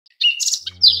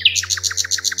The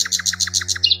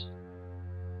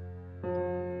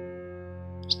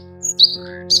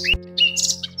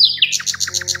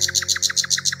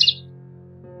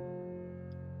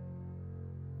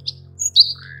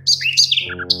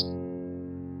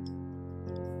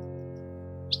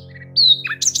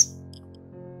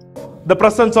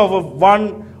presence of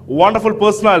one wonderful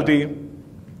personality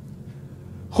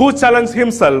who challenged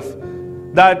himself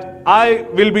that I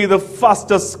will be the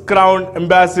fastest crowned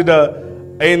ambassador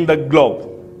in the globe.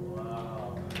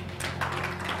 Wow.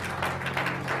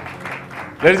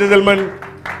 Ladies and gentlemen,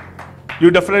 you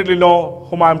definitely know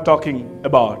whom I'm talking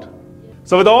about.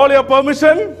 So with all your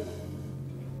permission,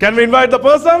 can we invite the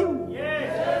person?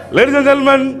 Yes. Ladies and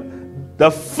gentlemen,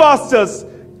 the fastest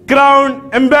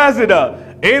crowned ambassador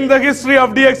in the history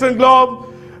of DXN Globe,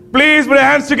 please put your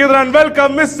hands together and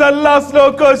welcome Mr.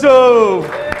 LASZLO KOCSO.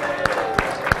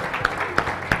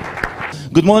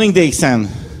 Good morning, DXN.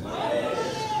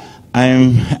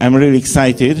 I'm really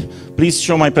excited. Please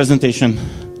show my presentation,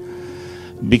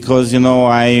 because you know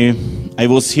I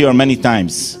was here many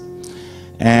times,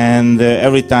 and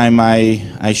every time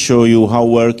I show you how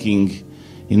working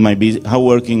my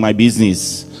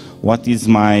business, what is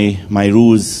my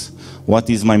rules, what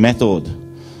is my method.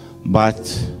 But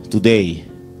today,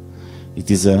 it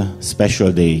is a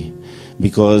special day,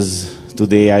 because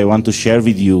today I want to share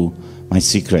with you my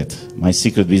secret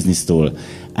business tool.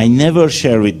 I never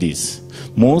share with this.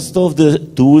 Most of the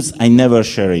tools, I never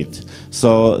share it.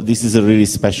 So this is a really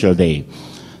special day.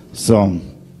 So,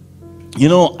 you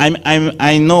know,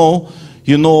 I know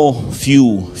you know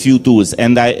few tools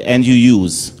and you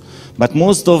use, but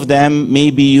most of them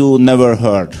maybe you never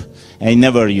heard and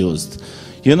never used.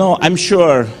 You know, I'm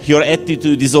sure your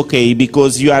attitude is okay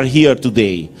because you are here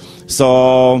today.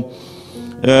 So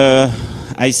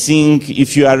I think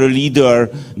if you are a leader,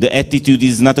 the attitude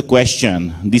is not a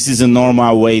question. This is a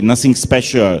normal way, nothing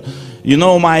special. You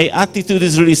know, my attitude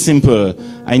is really simple.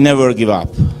 I never give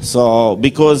up. So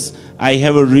because I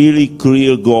have a really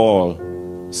clear goal.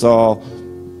 So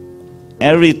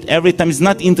every time it's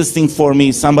not interesting for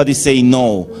me, somebody say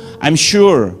no. I'm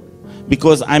sure,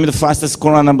 because I'm the fastest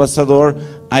Quran ambassador,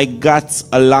 I got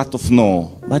a lot of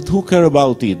no. But who cares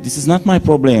about it? This is not my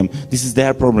problem. This is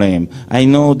their problem. I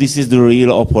know this is the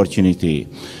real opportunity.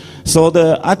 So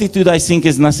the attitude, I think,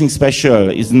 is nothing special.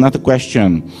 It's not a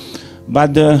question.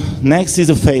 But the next is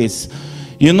a face.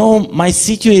 You know, my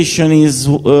situation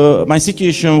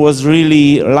was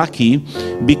really lucky,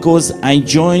 because I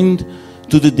joined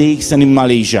to the DXN in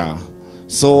Malaysia.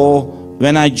 So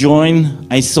when I joined,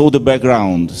 I saw the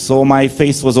background, so my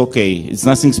face was okay. It's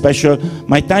nothing special.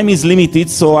 My time is limited,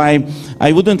 so I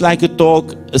wouldn't like to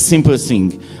talk a simple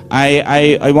thing.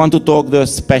 I want to talk the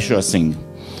special thing.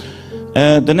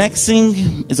 The next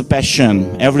thing is a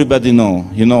passion. Everybody know.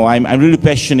 You know, I'm really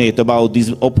passionate about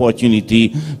this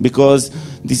opportunity, because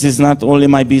this is not only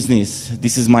my business.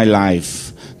 This is my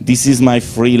life. This is my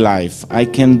free life. I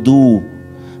can do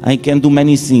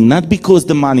many things, not because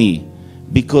the money,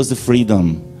 because the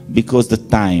freedom, because the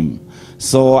time.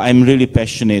 So I'm really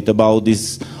passionate about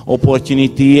this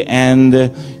opportunity,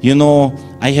 and you know,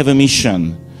 I have a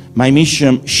mission. My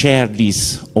mission, share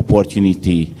this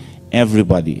opportunity,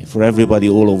 for everybody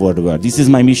all over the world. This is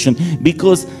my mission,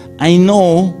 because I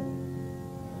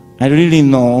really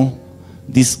know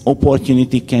this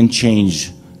opportunity can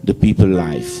change the people's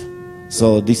life.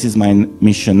 So this is my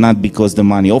mission, not because the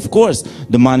money. Of course,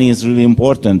 the money is really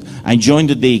important. I joined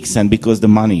the DXN because the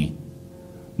money.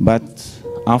 But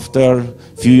after a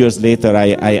few years later,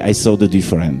 I saw the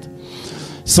difference.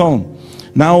 So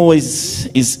now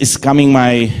is coming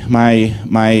my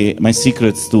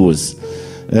secret tools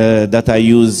that I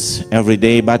use every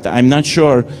day, but I'm not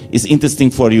sure it's interesting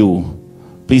for you.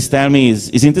 Please tell me,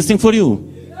 is interesting for you?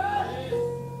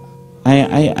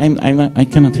 I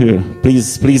cannot hear.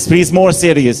 Please, more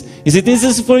serious. Is it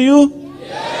interesting for you?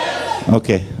 Yes.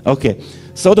 Okay.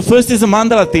 So the first is a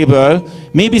mandala table.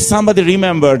 Maybe somebody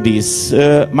remember this.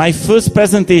 My first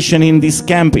presentation in this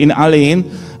camp in Alain,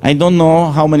 I don't know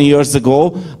how many years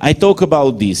ago, I talk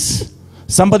about this.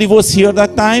 Somebody was here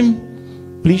that time?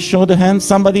 Please show the hand.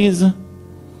 Somebody is?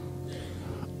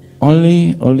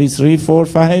 Only 3, 4,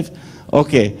 5?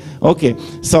 Okay.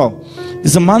 So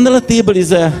this mandala table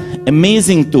is an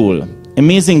amazing tool.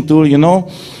 You know.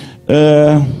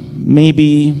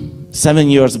 Maybe 7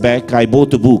 years back, I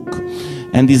bought a book,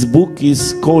 and this book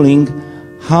is calling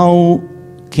 "How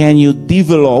Can You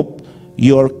Develop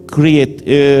Your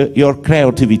Creativity?"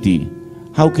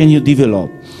 How can you develop?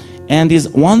 And is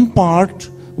one part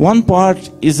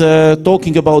is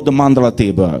talking about the mandala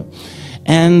table,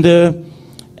 and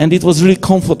it was really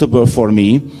comfortable for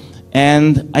me.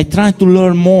 And I try to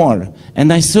learn more.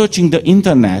 And I searching the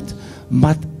internet,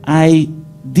 but I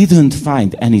didn't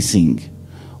find anything.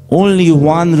 Only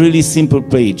one really simple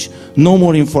page, no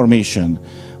more information.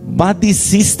 But this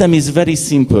system is very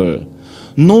simple.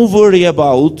 No worry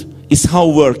about is how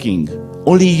working.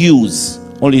 Only use,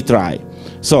 only try.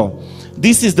 So,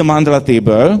 this is the mandala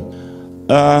table.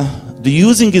 The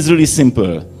using is really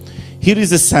simple. Here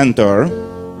is the center.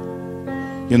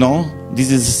 You know,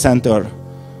 this is the center.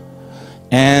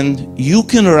 And you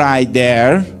can write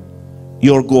there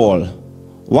your goal.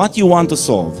 What you want to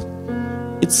solve.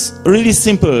 It's a really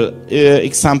simple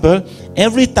example.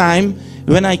 Every time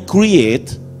when I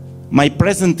create my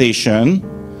presentation,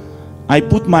 I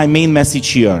put my main message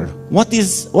here. What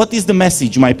is the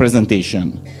message, my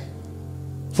presentation?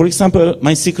 For example,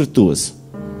 my secret tools.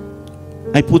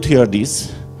 I put here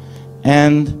this,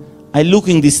 and I look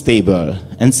in this table,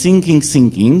 and thinking,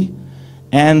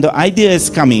 and the idea is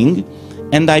coming,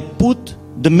 and I put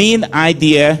the main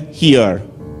idea here.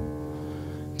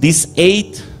 This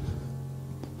 8th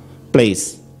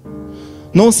place.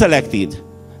 No selected.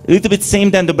 A little bit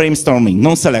same than the brainstorming.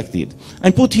 No selected.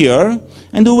 I put here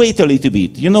and wait a little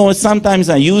bit. You know, sometimes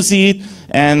I use it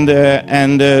and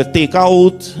take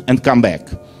out and come back.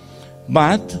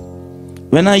 But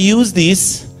when I use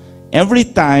this, every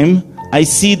time I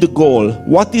see the goal,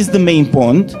 what is the main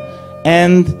point,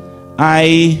 and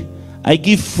I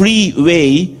give free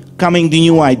way coming the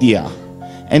new idea.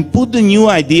 And put the new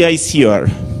idea is here.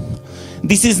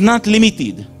 This is not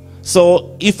limited.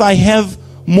 So if I have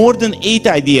more than 8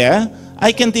 ideas,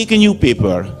 I can take a new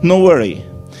paper, no worry.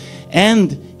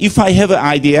 And if I have an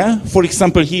idea, for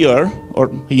example here, or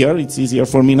here, it's easier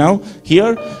for me now,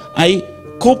 here, I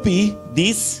copy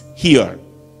this here.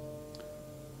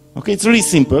 Okay, it's really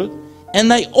simple.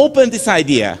 And I open this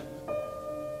idea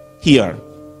here.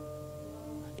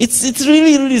 It's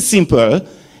really, really simple.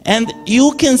 And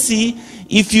you can see,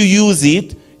 if you use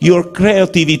it, your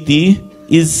creativity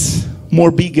is more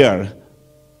bigger.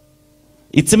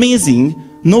 It's amazing.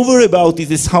 No worry about it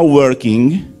is how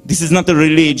working. This is not a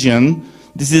religion.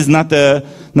 This is not a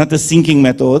thinking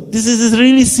method. This is a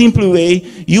really simple way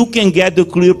you can get the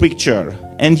clear picture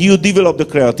and you develop the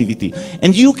creativity.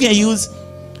 And you can use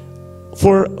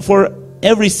for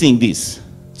everything this.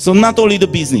 So not only the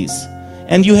business.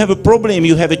 And you have a problem,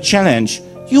 you have a challenge,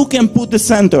 you can put the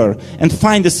center and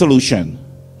find a solution.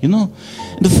 You know,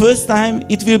 the first time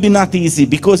it will be not easy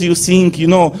because you think, you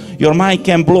know, your mind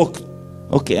can block.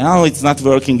 Okay, now it's not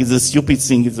working, it's a stupid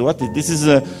thing. It's what? This is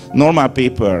a normal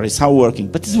paper, it's how working.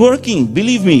 But it's working,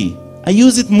 believe me. I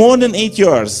use it more than 8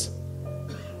 years.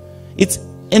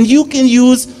 And you can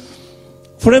use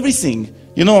for everything.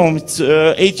 You know, it's,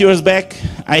 8 years back,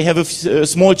 I have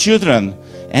small children.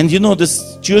 And you know, the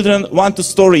children want a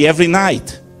story every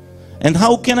night. And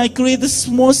how can I create a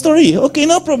small story? Okay,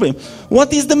 no problem.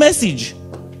 What is the message?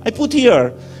 I put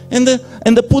here. And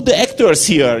I put the actors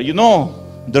here, you know.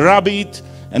 The rabbit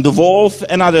and the wolf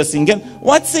and other things. And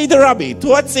what say the rabbit?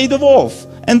 What say the wolf?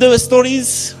 And the story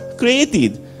is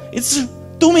created. It's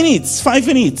 2 minutes, 5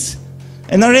 minutes.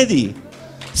 And already.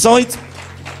 So it's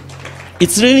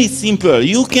really simple.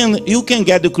 You can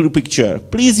get the clear picture.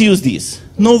 Please use this.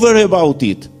 No worry about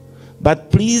it.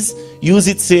 But please use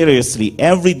it seriously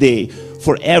every day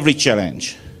for every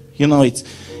challenge. You know, it's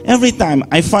every time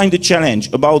I find a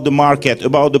challenge about the market,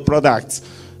 about the products,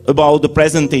 about the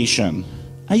presentation,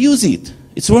 I use it.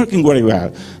 It's working very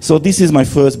well. So this is my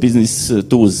first business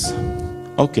tools.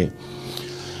 Okay.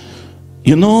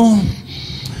 You know,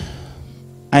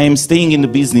 I am staying in the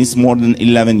business more than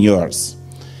 11 years.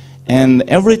 And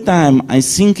every time I'm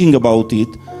thinking about it,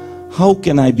 how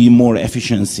can I be more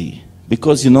efficiency?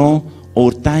 Because, you know,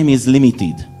 our time is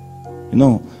limited. You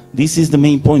know, this is the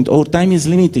main point. Our time is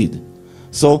limited.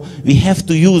 So we have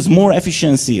to use more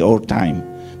efficiency our time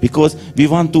because we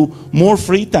want to more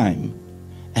free time.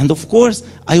 And of course,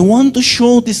 I want to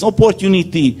show this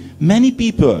opportunity many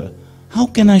people. How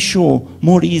can I show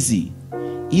more easy?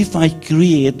 If I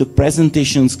create the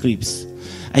presentation scripts.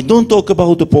 I don't talk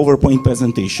about the PowerPoint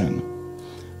presentation.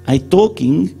 I'm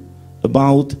talking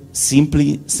about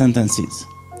simply sentences.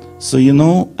 So, you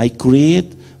know, I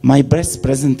create my best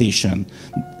presentation.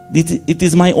 It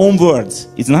is my own words.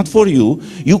 It's not for you.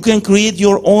 You can create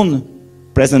your own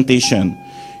presentation,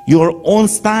 your own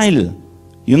style.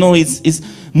 You know, it's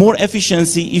more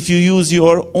efficiency if you use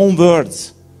your own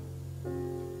words,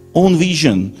 own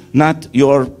vision, not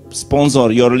your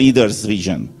sponsor, your leader's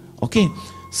vision. Okay?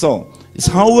 So, it's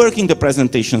how working the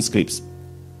presentation scripts.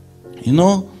 You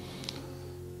know,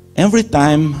 every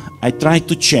time I try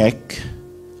to check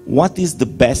what is the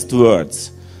best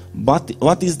words, but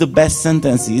what is the best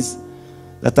sentences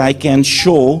that I can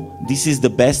show this is the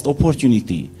best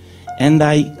opportunity. And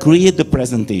I create the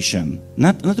presentation,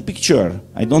 not a picture.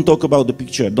 I don't talk about the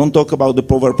picture, don't talk about the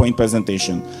PowerPoint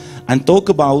presentation. I talk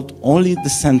about only the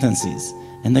sentences.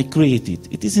 And I create it.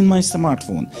 It is in my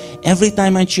smartphone. Every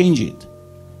time I change it,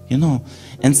 you know.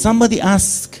 And somebody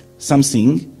asks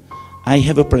something, I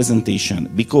have a presentation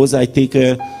because I take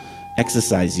a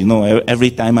exercise, you know,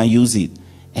 every time I use it.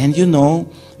 And you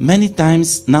know, many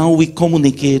times now we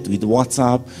communicate with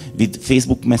WhatsApp, with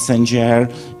Facebook Messenger.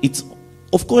 It's,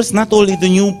 of course, not only the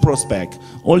new prospect,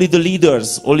 only the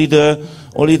leaders, only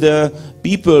the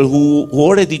people who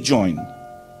already joined.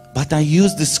 But I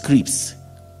use the scripts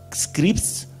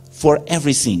for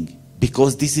everything,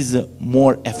 because this is a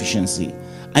more efficiency.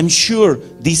 I'm sure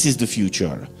this is the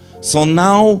future. So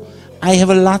now I have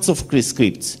a lots of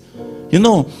scripts. You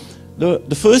know,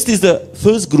 the first is the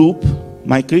first group.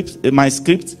 My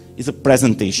script is a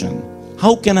presentation.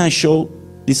 How can I show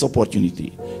this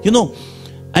opportunity? You know,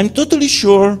 I'm totally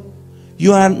sure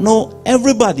you know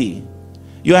everybody.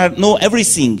 You know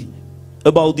everything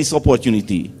about this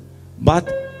opportunity.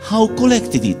 But how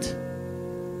collected it?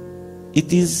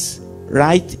 It is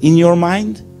right in your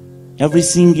mind?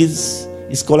 Everything is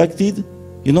collected?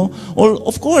 You know? Or,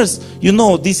 of course, you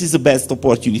know this is the best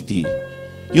opportunity.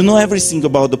 You know everything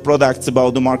about the products,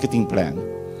 about the marketing plan.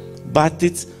 But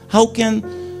it's how can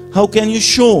you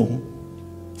show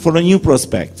for a new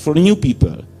prospect, for new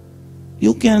people?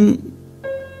 You can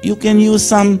use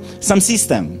some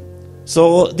system.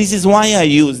 So this is why I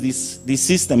use this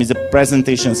system, is a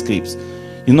presentation scripts.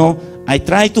 You know, I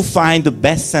try to find the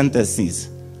best sentences.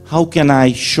 How can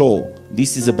I show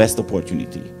this is the best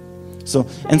opportunity? So,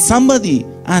 and somebody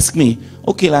asked me,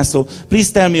 okay, Laszlo,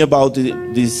 please tell me about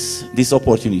this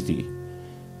opportunity.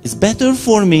 It's better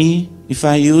for me if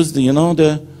I use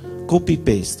the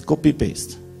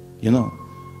copy-paste, you know.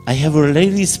 I have a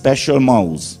really special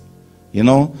mouse, you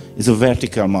know. It's a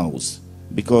vertical mouse,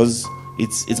 because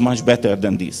it's much better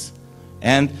than this.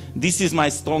 And this is my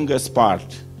strongest part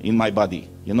in my body,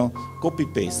 you know.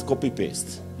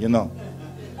 Copy-paste, you know.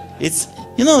 It's,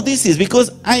 you know, this is because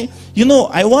I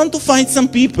want to find some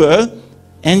people,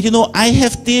 and, you know, I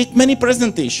have taken many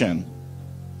presentations.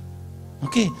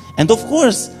 Okay, and of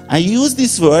course, I use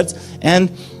these words,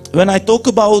 and when I talk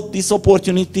about this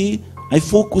opportunity, I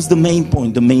focus the main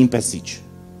point, the main passage.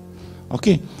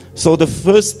 Okay, so the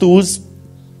first tools,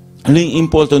 really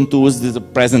important tools, is the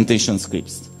presentation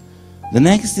scripts. The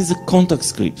next is a contact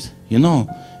script. You know,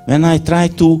 when I try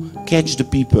to catch the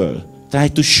people, try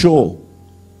to show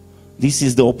this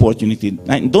is the opportunity.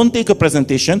 I don't take a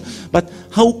presentation, but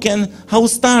how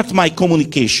start my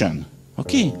communication?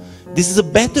 Okay. This is a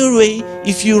better way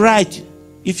if you write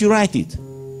it.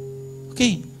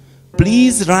 Okay.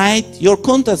 Please write your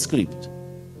contact script.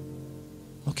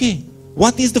 Okay.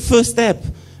 What is the first step?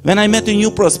 When I met a new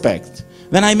prospect,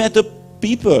 when I met a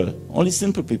people, only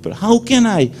simple people, how can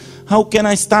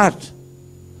I start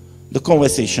the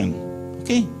conversation?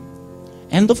 Okay.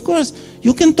 And of course,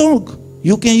 you can talk.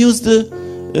 You can use the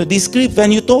script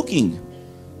when you're talking.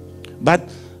 But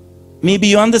maybe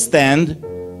you understand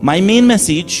my main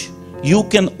message. You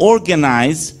can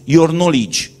organize your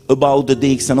knowledge about the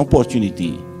DXN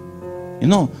opportunity. You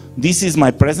know, this is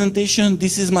my presentation,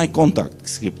 this is my contact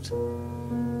script.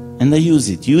 And I use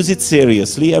it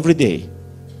seriously every day.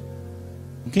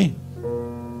 Okay.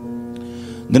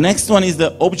 The next one is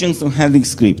the objection handling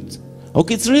script.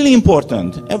 Okay, it's really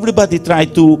important. Everybody try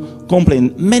to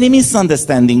complain. Many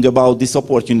misunderstanding about this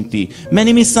opportunity.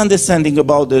 Many misunderstanding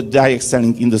about the direct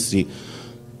selling industry.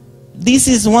 This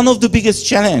is one of the biggest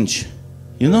challenge.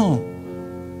 You know,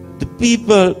 the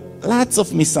people, lots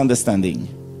of misunderstanding.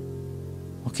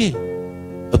 Okay,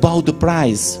 about the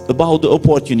price, about the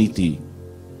opportunity.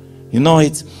 You know,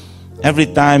 it's every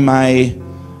time I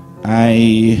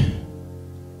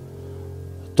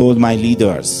told my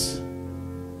leaders,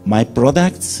 my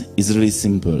products is really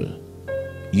simple.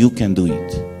 You can do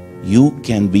it. You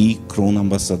can be Crown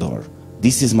Ambassador.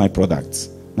 This is my products,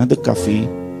 not the coffee,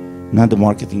 not the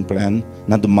marketing plan,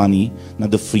 not the money, not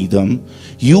the freedom.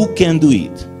 You can do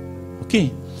it.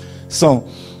 Okay? So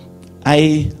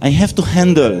I have to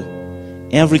handle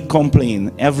every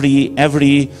complaint,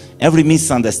 every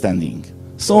misunderstanding.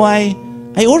 So I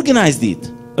organized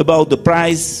it about the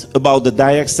price, about the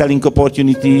direct selling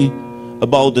opportunity,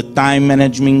 about the time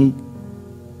management,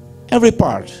 every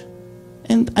part.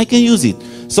 And I can use it.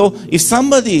 So if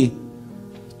somebody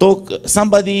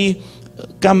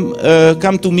come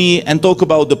to me and talk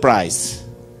about the price,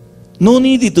 no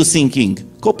need to thinking,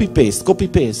 copy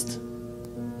paste.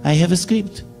 I have a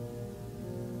script.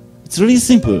 It's really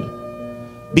simple.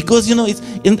 Because, you know,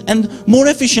 and more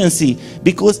efficiency,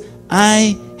 because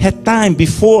I had time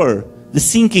before the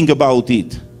thinking about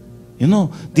it. You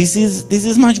know, this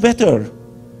is much better.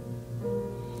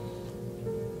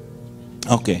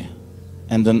 Okay,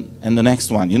 and the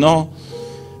next one. You know,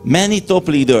 many top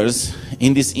leaders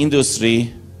in this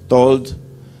industry told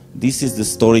this is the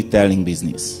storytelling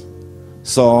business.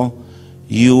 So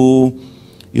you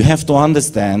have to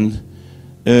understand,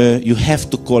 you have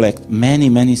to collect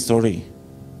many stories,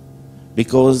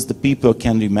 because the people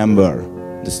can remember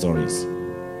the stories.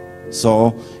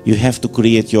 So you have to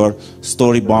create your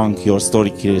story bank, your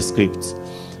story scripts.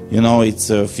 You know, it's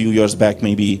a few years back,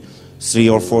 maybe 3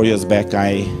 or 4 years back,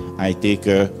 I take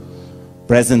a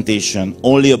presentation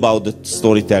only about the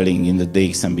storytelling in the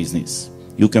DXN business.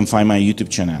 You can find my YouTube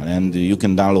channel and you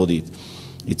can download it.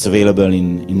 It's available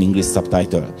in English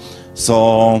subtitle.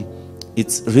 So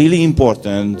it's really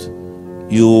important.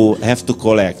 You have to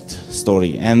collect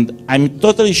story, and I'm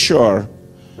totally sure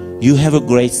you have a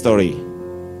great story.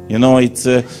 You know, it's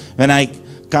when I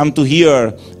come to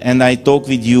here and I talk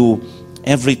with you,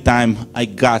 every time I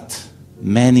got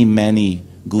many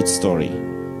good story.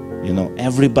 You know,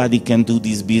 everybody can do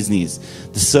this business.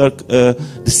 The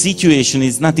situation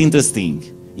is not interesting.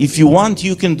 If you want,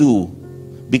 you can do,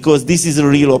 because this is a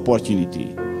real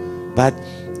opportunity. But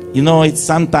you know, it's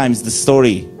sometimes the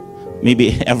story,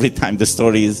 maybe every time the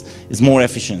story is more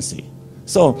efficiency.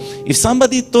 So if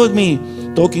somebody told me,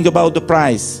 talking about the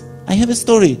price, I have a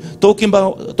story. Talking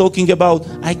about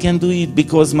I can do it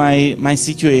because my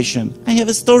situation, I have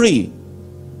a story.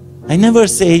 I never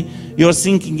say your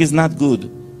thinking is not good.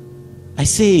 I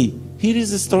say, here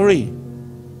is a story.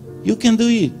 You can do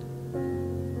it.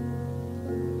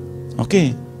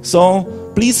 Okay, so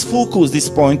please focus this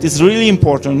point. It's really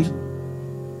important.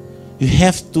 You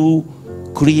have to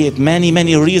create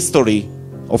many real story.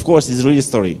 Of course, it's real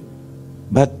story.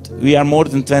 But we are more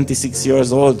than 26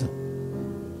 years old.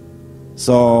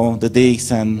 So the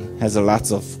DXN has a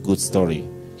lots of good story.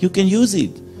 You can use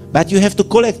it, but you have to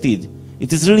collect it.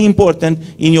 It is really important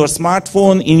in your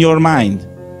smartphone, in your mind.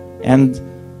 And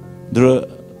the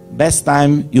best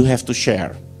time you have to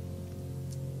share.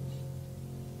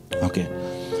 Okay.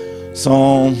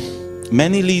 So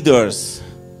many leaders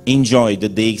enjoy the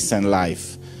DXN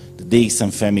life, the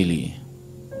DXN family.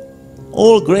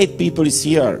 All great people is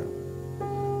here.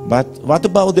 But what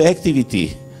about the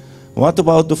activity? What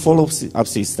about the follow-up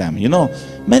system? You know,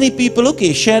 many people,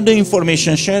 okay, share the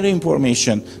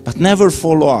information, but never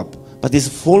follow up. But this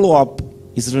follow-up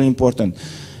is really important,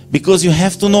 because you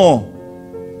have to know.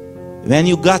 When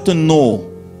you got to know,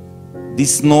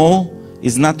 this no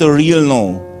is not a real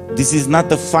no. This is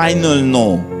not a final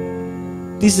no.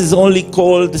 This is only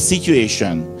called the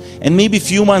situation. And maybe a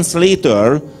few months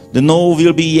later, the no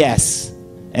will be yes.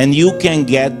 And you can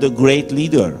get the great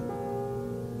leader.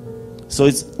 So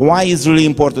it's why it's really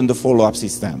important, the follow-up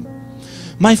system.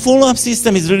 My follow-up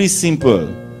system is really simple.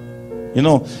 You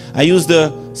know, I use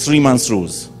the 3 months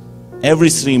rules. Every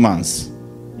 3 months.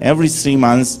 Every 3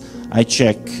 months I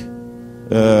check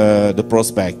the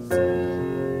prospect.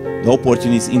 The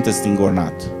opportunity is interesting or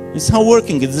not. It's how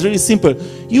working. It's really simple.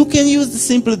 You can use the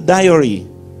simple diary.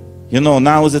 You know,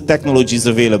 now the technology is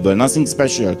available. Nothing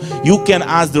special. You can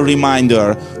ask the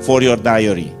reminder for your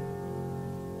diary.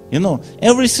 You know,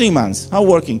 every 3 months, how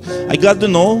working. I got the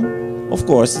no, of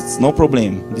course, it's no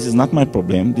problem. This is not my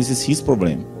problem, this is his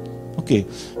problem. Okay,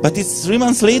 but it's 3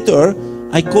 months later,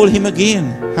 I call him again.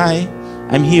 Hi,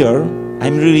 I'm here,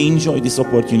 I'm really enjoy this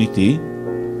opportunity.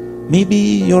 Maybe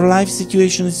your life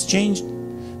situation has changed.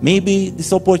 Maybe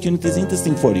this opportunity is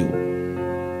interesting for you.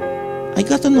 I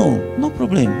got a no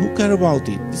problem, who care about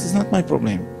it? This is not my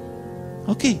problem.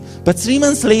 Okay, but 3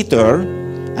 months later,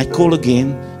 I call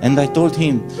again and I told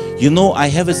him, you know, I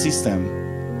have a system.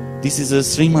 This is a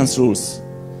 3 months rules.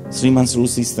 3 months rule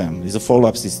system. It's a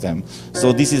follow-up system.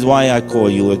 So this is why I call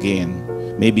you again.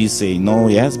 Maybe you say, no,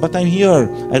 yes, but I'm here.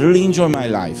 I really enjoy my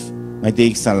life, my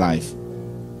DXN life.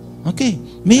 Okay,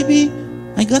 maybe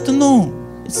I got to know.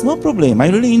 It's no problem. I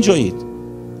really enjoy it.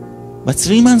 But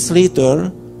 3 months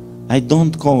later, I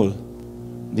don't call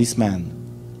this man.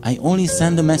 I only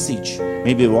send a message.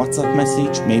 Maybe a WhatsApp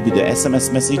message, maybe the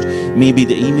SMS message, maybe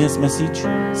the emails message.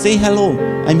 Say hello,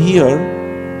 I'm here.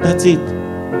 That's it.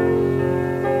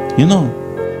 You know.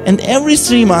 And every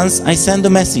 3 months I send a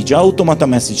message, automata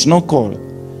message, no call.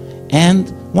 And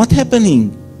what's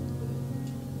happening?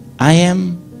 I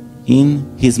am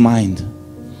in his mind.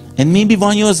 And maybe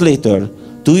 1 year later,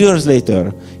 2 years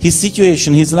later, his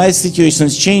situation, his life situation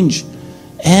has changed.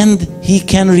 And he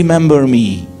can remember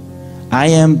me. I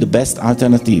am the best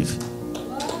alternative.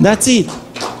 That's it.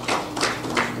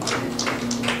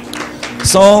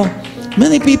 So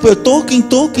many people talking.